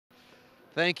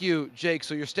Thank you, Jake.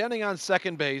 So you're standing on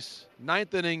second base,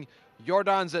 ninth inning,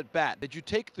 Jordan's at bat. Did you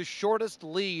take the shortest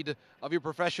lead of your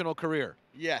professional career?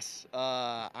 Yes,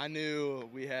 I knew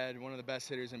we had one of the best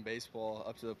hitters in baseball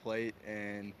up to the plate,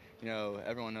 and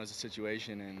everyone knows the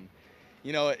situation. And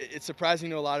it's surprising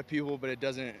to a lot of people, but it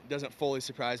doesn't fully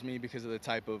surprise me because of the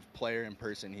type of player and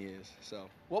person he is. So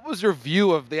What was your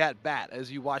view of the at bat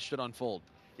as you watched it unfold?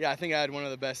 yeah, I think I had one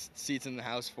of the best seats in the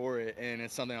house for it, and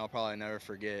it's something I'll probably never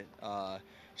forget.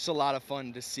 Just a lot of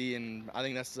fun to see, and I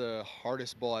think that's the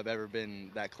hardest ball I've ever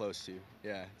been that close to.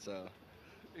 Yeah, so.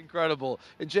 Incredible.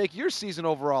 And Jake, your season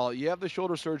overall, you have the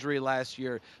shoulder surgery last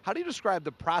year. How do you describe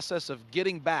the process of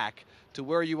getting back to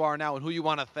where you are now and who you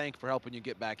want to thank for helping you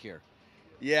get back here?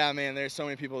 Yeah, man, there's so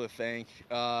many people to thank.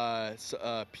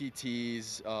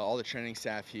 PTs, all the training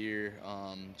staff here,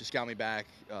 just got me back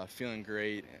feeling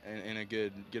great in a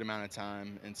good amount of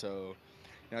time. And so,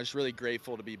 just really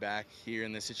grateful to be back here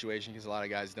in this situation because a lot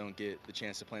of guys don't get the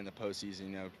chance to play in the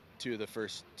postseason. Two of the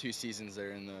first two seasons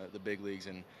they're in the big leagues,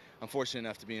 and I'm fortunate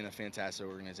enough to be in a fantastic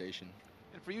organization.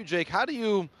 And for you, Jake, how do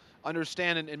you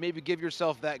understand and maybe give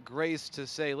yourself that grace to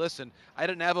say, listen, I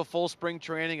didn't have a full spring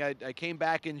training. I came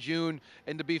back in June,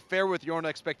 and to be fair with your own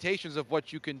expectations of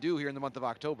what you can do here in the month of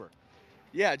October?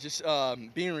 Yeah, just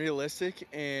being realistic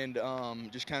and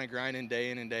just kind of grinding day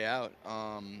in and day out.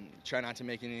 Try not to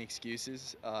make any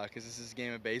excuses because this is a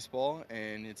game of baseball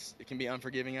and it can be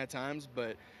unforgiving at times.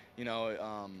 But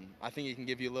I think it can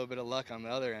give you a little bit of luck on the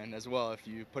other end as well if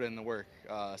you put in the work.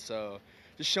 So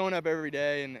just showing up every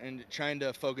day and trying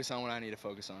to focus on what I need to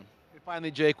focus on. And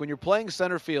finally, Jake, when you're playing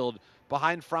center field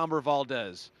behind Framber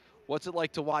Valdez, what's it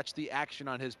like to watch the action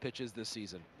on his pitches this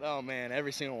season? Oh man,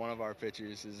 every single one of our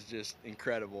pitchers is just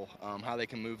incredible. How they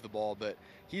can move the ball, but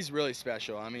he's really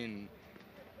special. I mean,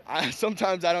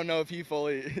 sometimes I don't know if he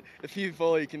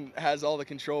fully can has all the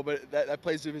control, but that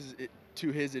plays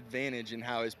to his advantage in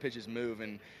how his pitches move,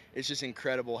 and it's just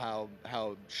incredible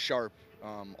how sharp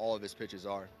all of his pitches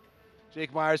are.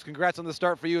 Jake Meyers, congrats on the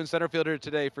start for you in center fielder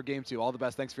today for Game 2. All the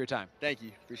best. Thanks for your time. Thank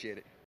you, appreciate it.